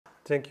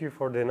Thank you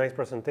for the nice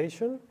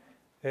presentation.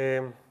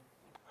 I'm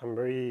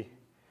very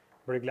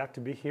glad to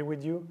be here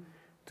with you.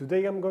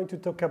 Today I'm going to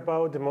talk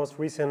about the most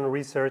recent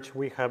research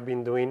we have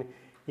been doing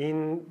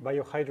in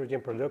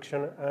biohydrogen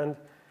production and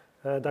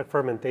dark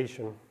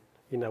fermentation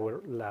in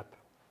our lab.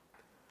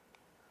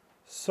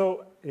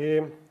 So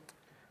the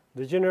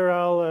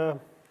general,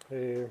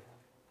 in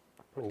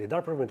the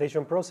dark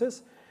fermentation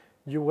process,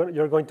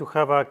 you're going to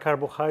have a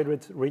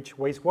carbohydrate-rich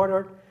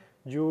wastewater.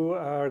 You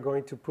are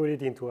going to put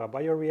it into a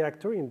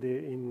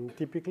bioreactor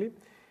typically.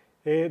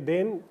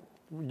 Then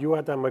you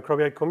add a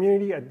microbial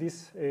community.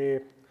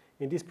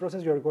 In this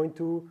process, you are going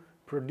to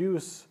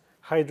produce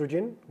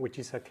hydrogen, which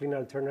is a clean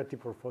alternative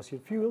for fossil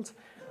fuels.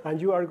 And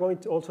you are going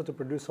to also to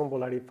produce some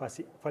volatile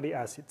fatty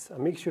acids, a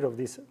mixture of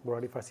these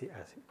volatile fatty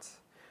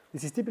acids.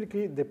 This is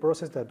typically the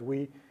process that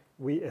we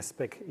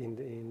expect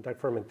in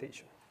dark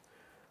fermentation.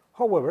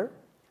 However,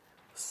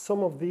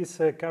 some of these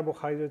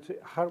carbohydrates,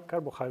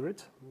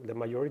 the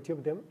majority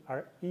of them,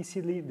 are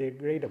easily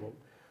degradable.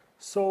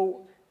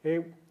 So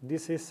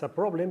this is a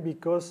problem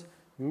because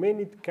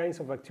many kinds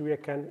of bacteria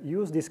can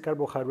use these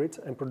carbohydrates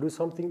and produce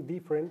something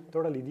different,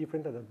 totally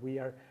different than we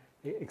are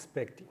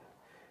expecting.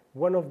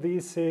 One of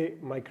these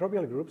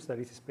microbial groups that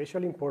is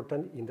especially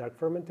important in dark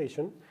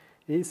fermentation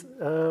is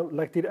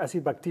lactic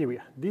acid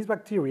bacteria. This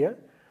bacteria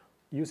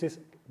uses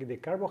the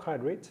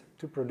carbohydrates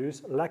to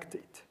produce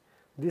lactate.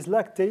 This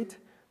lactate,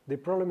 the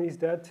problem is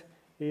that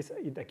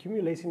it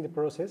accumulates in the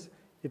process.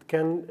 It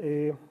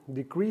can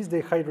decrease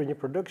the hydrogen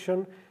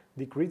production,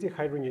 decrease the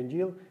hydrogen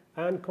yield,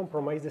 and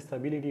compromise the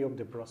stability of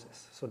the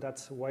process. So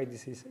that's why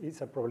this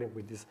is a problem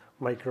with these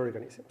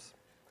microorganisms.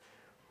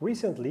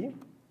 Recently,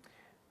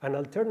 an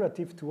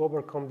alternative to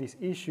overcome this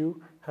issue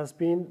has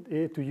been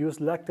to use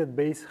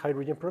lactate-based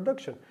hydrogen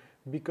production,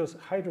 because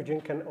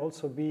hydrogen can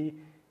also be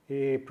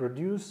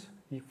produced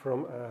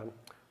from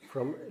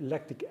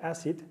lactic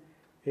acid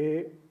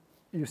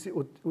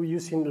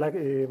using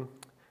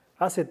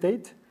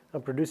acetate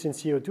and producing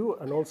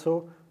CO2 and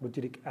also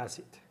butyric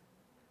acid.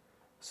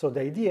 So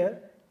the idea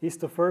is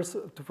to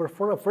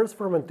perform a first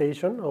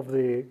fermentation of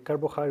the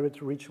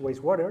carbohydrate-rich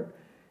wastewater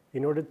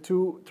in order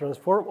to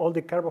transform all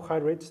the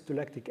carbohydrates to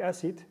lactic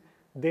acid.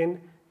 Then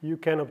you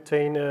can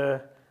obtain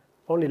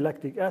only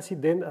lactic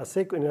acid. Then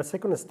in a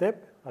second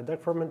step, a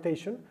dark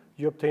fermentation,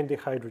 you obtain the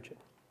hydrogen.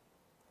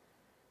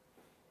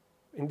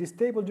 In this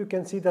table, you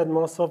can see that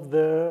most of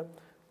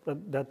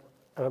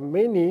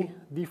many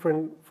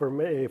different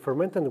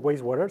fermented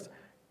wastewaters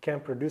can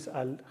produce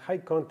a high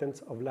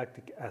contents of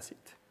lactic acid.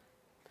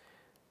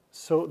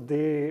 So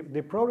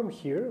the problem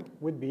here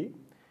would be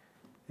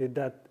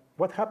that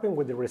what happened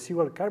with the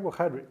residual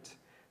carbohydrates,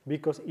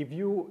 because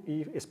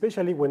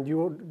especially when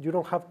you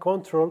don't have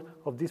control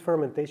of this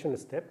fermentation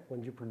step,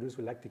 when you produce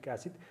lactic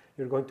acid,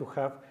 you're going to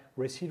have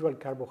residual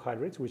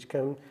carbohydrates, which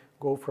can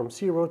go from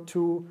 0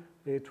 to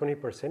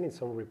 20% in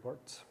some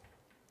reports.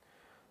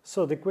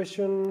 So the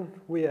question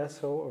we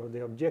asked, or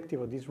the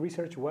objective of this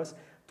research, was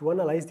to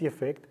analyze the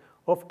effect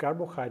of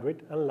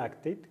carbohydrate and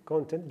lactate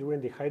content during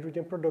the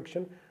hydrogen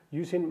production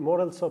using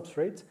model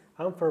substrates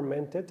and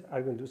fermented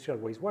agro-industrial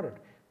wastewater,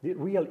 the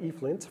real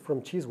effluents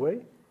from cheese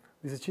whey,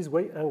 this is cheese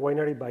whey, and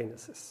winery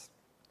vinasses.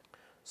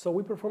 So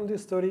we performed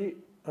this study.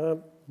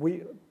 To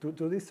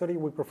this study,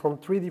 we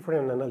performed 3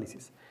 different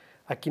analyses: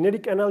 a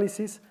kinetic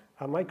analysis,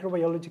 a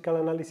microbiological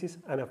analysis,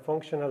 and a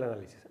functional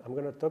analysis. I'm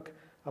going to talk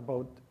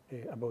about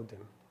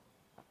them.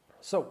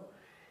 So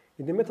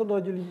in the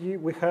methodology,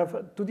 we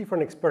have 2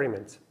 different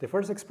experiments. The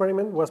first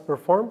experiment was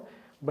performed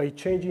by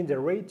changing the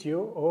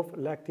ratio of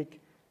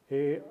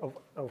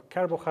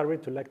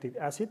carbohydrate to lactic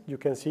acid. You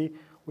can see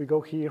we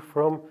go here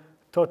from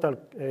total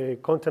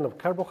content of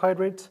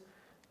carbohydrates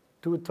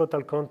to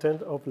total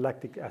content of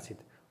lactic acid.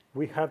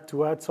 We have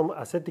to add some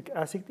acetic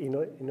acid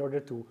in order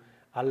to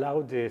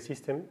allow the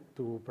system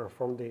to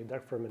perform the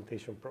dark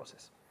fermentation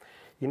process.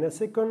 In a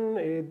second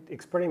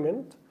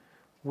experiment,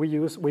 we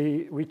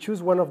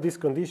choose one of these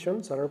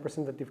conditions, a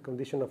representative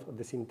condition of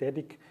the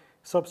synthetic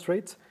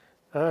substrates,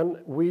 and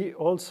we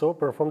also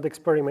performed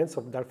experiments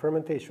of dark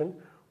fermentation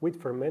with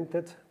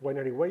fermented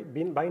winery whey,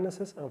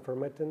 vinasses, and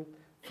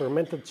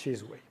fermented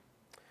cheese whey.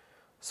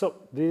 So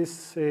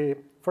these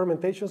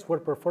fermentations were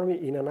performed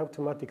in an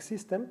automatic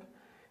system.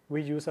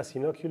 We use as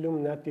inoculum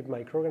native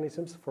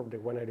microorganisms for the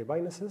winery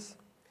vinasses.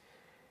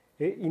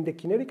 In the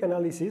kinetic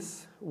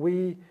analysis,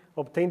 we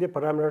obtained the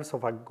parameters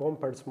of a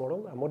Gompers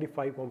model, a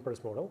modified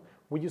Gompers model.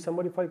 We use a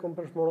modified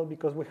Gompers model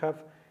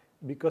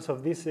because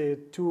of these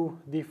 2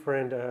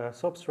 different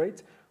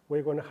substrates,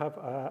 we're going to have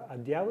a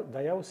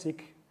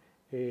diausic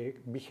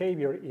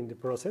behavior in the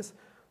process.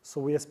 So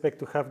we expect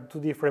to have 2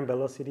 different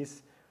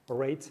velocities or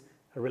rates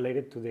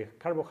related to the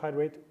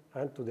carbohydrate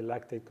and to the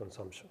lactate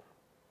consumption.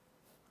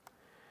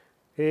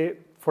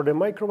 For the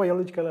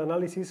microbiological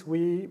analysis,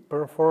 we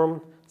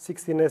perform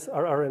 16S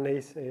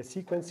rRNA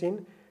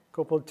sequencing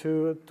coupled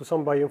to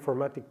some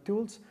bioinformatic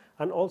tools,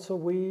 and also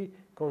we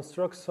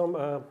construct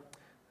some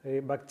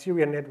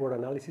bacteria network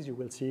analysis. You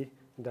will see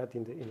that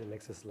in the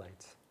next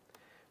slides.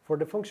 For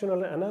the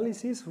functional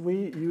analysis,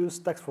 we use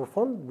tax for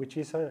fun, which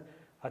is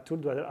a a tool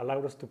that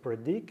allows us to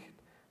predict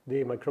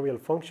the microbial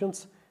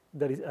functions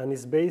and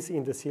is based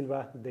in the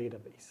Silva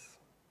database.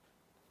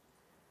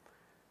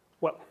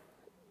 Well,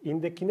 in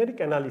the kinetic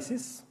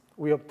analysis,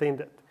 we obtained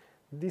that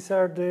these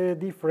are the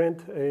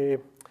different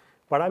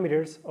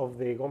parameters of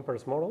the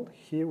Gompertz model.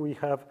 Here we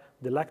have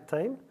the lag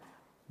time.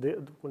 The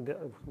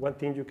one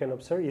thing you can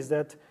observe is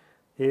that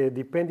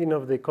depending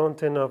on the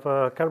content of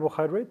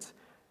carbohydrates,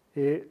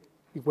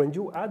 when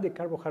you add the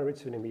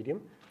carbohydrates to the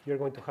medium, you're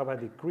going to have a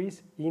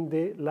decrease in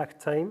the lag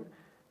time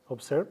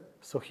observed.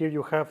 So here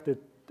you have the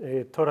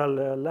total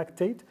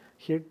lactate,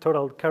 here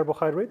total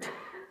carbohydrates.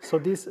 So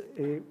this,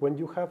 when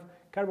you have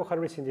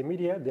carbohydrates in the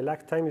media, the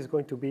lag time is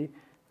going to be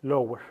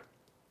lower.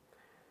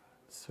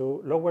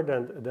 So lower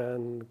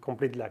than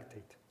complete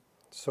lactate.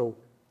 So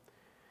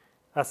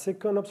a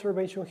second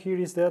observation here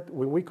is that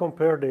when we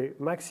compare the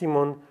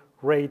maximum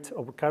rate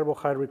of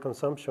carbohydrate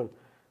consumption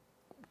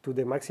to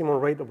the maximum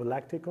rate of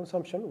lactate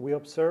consumption, we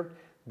observed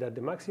that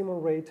the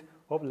maximum rate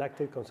of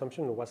lactate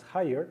consumption was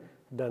higher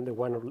than the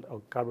one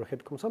of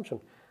carbohydrate consumption.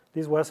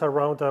 This was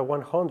around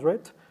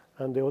 100,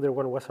 and the other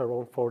one was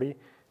around 40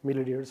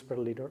 milliliters per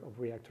liter of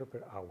reactor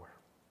per hour.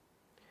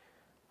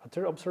 A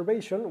third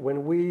observation,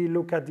 when we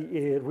look at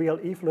the real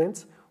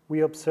effluents,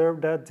 we observe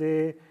that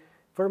the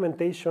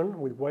fermentation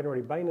with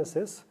winery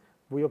vinasses,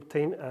 we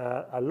obtain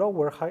a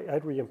lower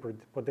hydrogen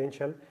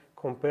potential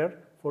compared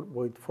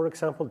with, for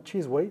example,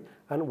 cheese whey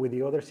and with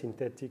the other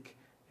synthetic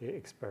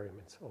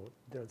experiments, or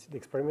the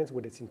experiments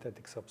with a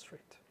synthetic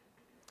substrate.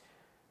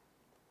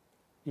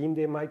 In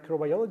the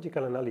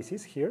microbiological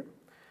analysis here,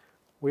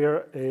 we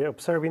are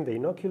observing the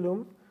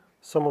inoculum,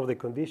 some of the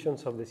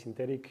conditions of the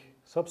synthetic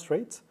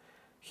substrates.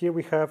 Here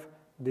we have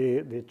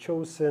the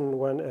chosen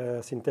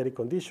one synthetic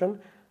condition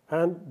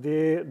and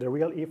the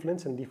real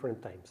effluents in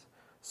different times.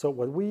 So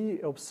what we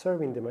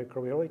observed in the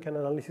microbiological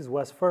analysis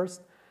was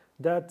first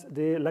that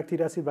the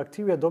lactic acid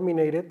bacteria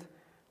dominated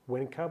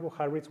when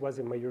carbohydrates was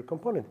a major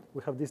component.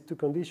 We have these two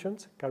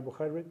conditions,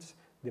 carbohydrates,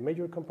 the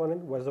major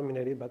component was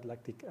dominated by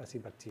lactic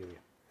acid bacteria.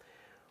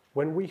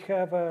 When we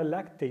have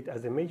lactate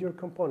as a major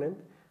component,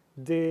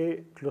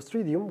 the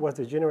Clostridium was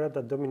the genera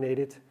that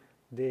dominated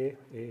the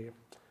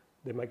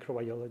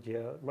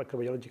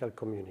microbiological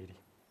community.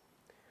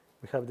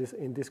 We have this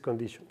in these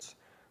conditions.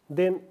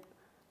 Then,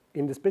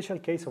 in the special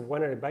case of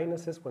winery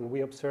vinasses, when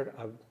we observe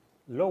a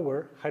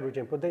lower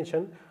hydrogen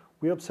potential,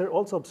 we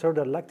also observe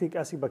that lactic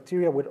acid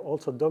bacteria were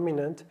also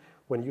dominant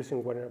when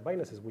using winery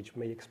vinasses, which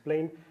may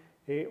explain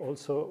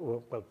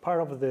also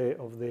part of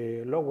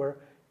the lower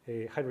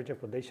hydrogen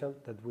potential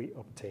that we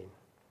obtain.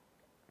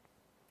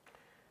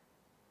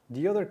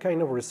 The other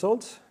kind of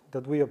results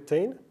that we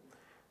obtained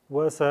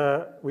was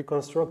we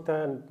construct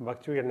a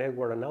bacterial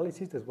network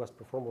analysis that was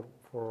performed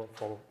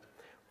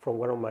from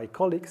one of my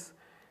colleagues.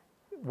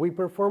 We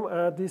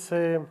perform this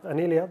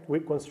annealia, we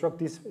construct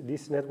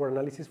this network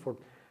analysis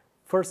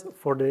first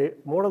for the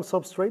model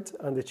substrates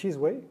and the cheese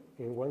whey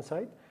in one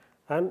side,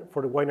 and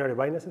for the winery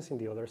vinasses in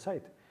the other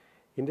side.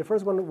 In the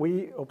first one,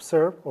 we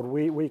observe, or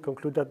we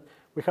conclude that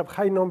we have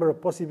high number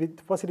of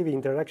positive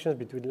interactions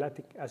between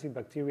lactic acid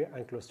bacteria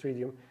and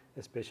Clostridium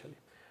especially.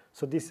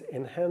 So this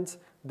enhances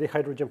the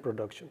hydrogen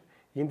production.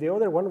 In the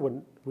other one,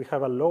 when we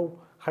have a low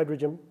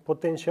hydrogen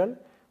potential,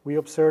 we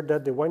observe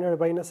that the winery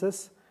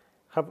vinasses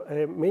have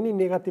many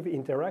negative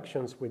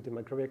interactions with the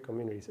microbial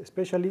communities,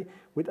 especially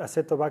with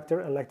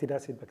Acetobacter and lactic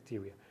acid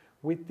bacteria.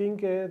 We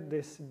think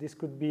this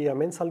could be a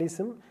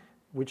mensalism,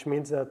 which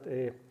means that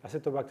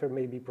Acetobacter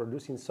may be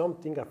producing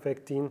something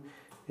affecting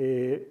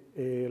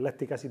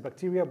lactic acid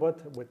bacteria,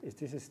 but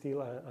this is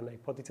still an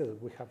hypothesis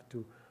that we have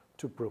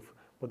to prove.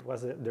 What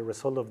was the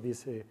result of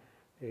these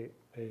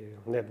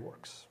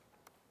networks?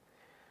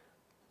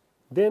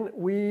 Then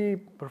we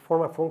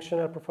perform a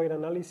functional profile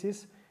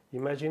analysis.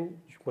 Imagine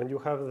when you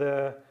have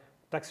the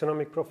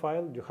taxonomic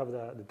profile, you have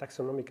the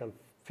taxonomical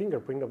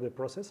fingerprint of the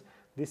process.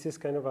 This is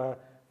kind of a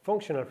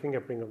functional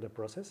fingerprint of the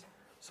process.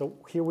 So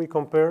here we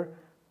compare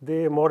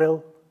the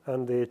model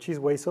and the cheese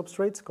whey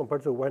substrates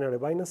compared to winery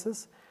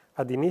vinasses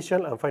at the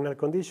initial and final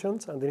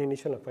conditions, and then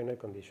initial and final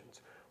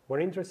conditions.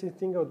 One interesting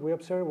thing that we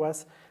observed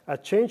was a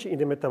change in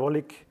the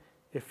metabolic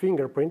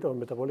fingerprint or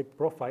metabolic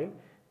profile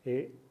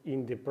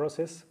in the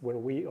process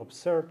when we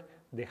observed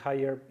the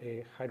higher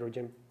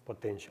hydrogen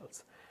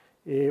potentials.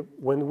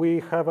 When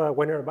we have a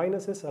winery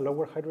vinasses, a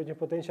lower hydrogen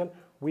potential,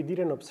 we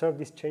didn't observe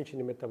this change in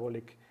the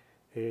metabolic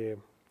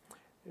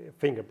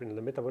fingerprint,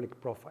 the metabolic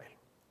profile.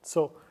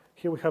 So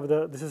here we have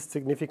this is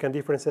significant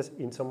differences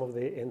in some of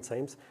the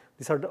enzymes.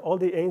 These are all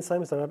the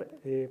enzymes that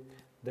are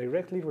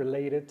directly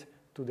related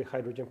to the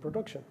hydrogen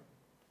production.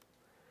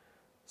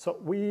 So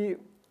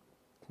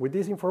with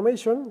this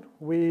information,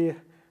 we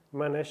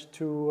managed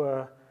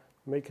to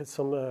make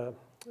some,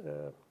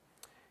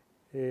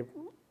 we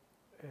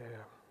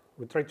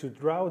try to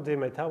draw the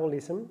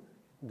metabolism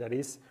that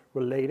is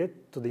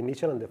related to the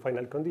initial and the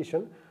final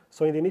condition.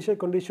 So in the initial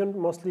condition,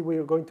 mostly we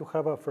are going to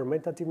have a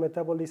fermentative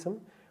metabolism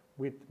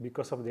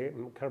because of the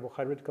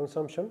carbohydrate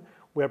consumption.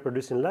 We are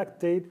producing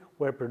lactate,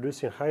 we are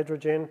producing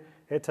hydrogen,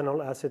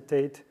 ethanol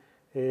acetate,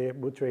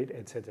 butyrate,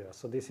 etc.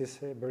 So this is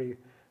a very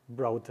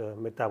broad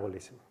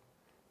metabolism.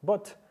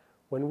 But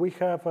when we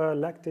have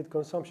lactate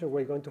consumption,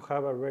 we're going to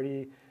have a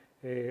very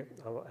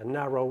a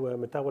narrow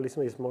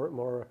metabolism. Is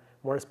more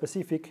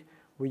specific.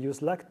 We use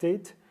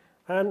lactate,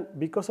 and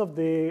because of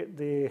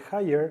the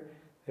higher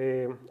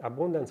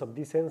abundance of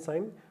this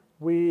enzyme,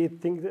 we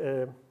think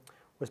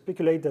we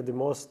speculate that the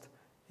most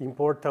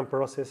important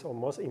process or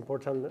most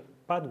important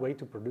pathway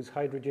to produce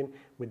hydrogen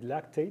with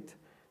lactate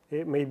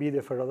may be the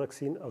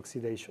ferrodoxine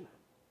oxidation.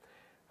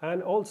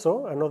 And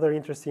also another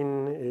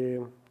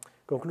interesting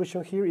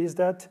conclusion here is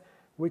that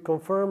we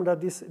confirm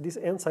that these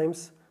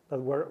enzymes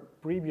that were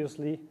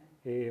previously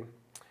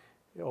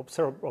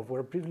observed or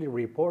were previously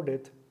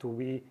reported to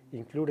be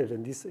included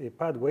in this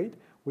pathway,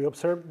 we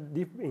observe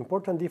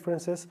important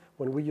differences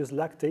when we use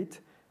lactate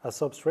as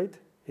substrate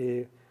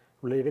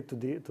related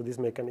to this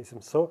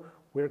mechanism. So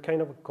we're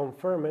kind of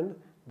confirming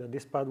that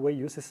this pathway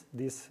uses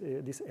this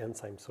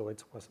enzyme. So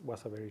it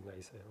was a very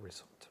nice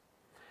result.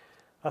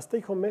 As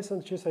take-home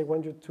messages, I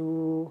want you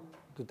to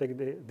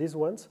take these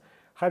ones.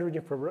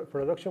 Hydrogen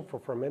production for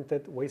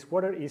fermented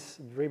wastewater is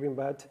driven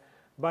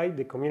by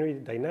the community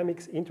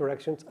dynamics,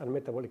 interactions, and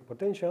metabolic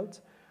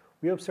potentials.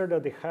 We observed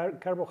that the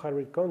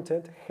carbohydrate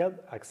content helped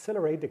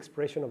accelerate the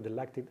expression of the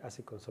lactic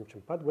acid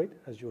consumption pathway,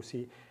 as you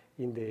see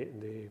in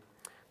the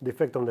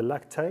effect on the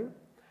lag time.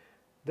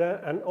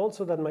 And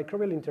also that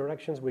microbial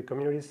interactions with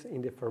communities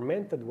in the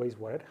fermented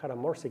wastewater had a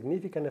more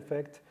significant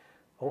effect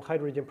on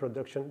hydrogen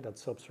production than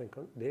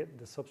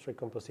the substrate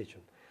composition,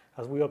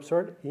 as we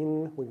observed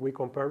when we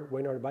compared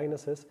winery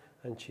vinasses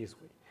and cheese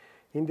whey.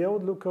 In the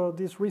outlook of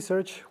this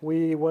research,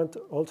 we want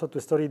also to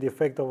study the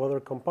effect of other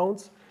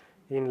compounds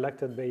in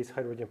lactate-based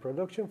hydrogen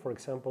production, for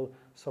example,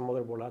 some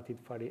other volatile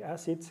fatty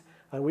acids,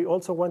 and we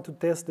also want to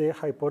test the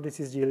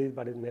hypothesis yielded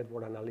by the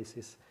network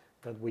analysis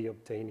that we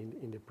obtained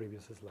in the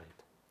previous slide.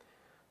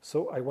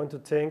 So I want to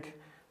thank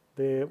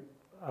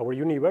our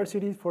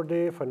university for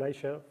the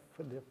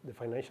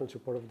financial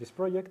support of this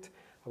project.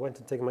 I want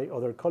to thank my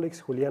other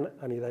colleagues, Julián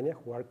and Idania,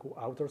 who are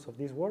co-authors of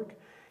this work.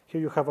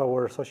 Here you have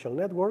our social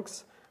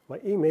networks, my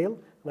email,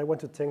 and I want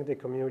to thank the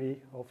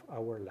community of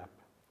our lab.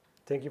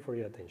 Thank you for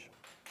your attention.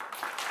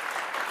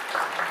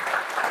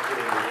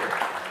 Thank you.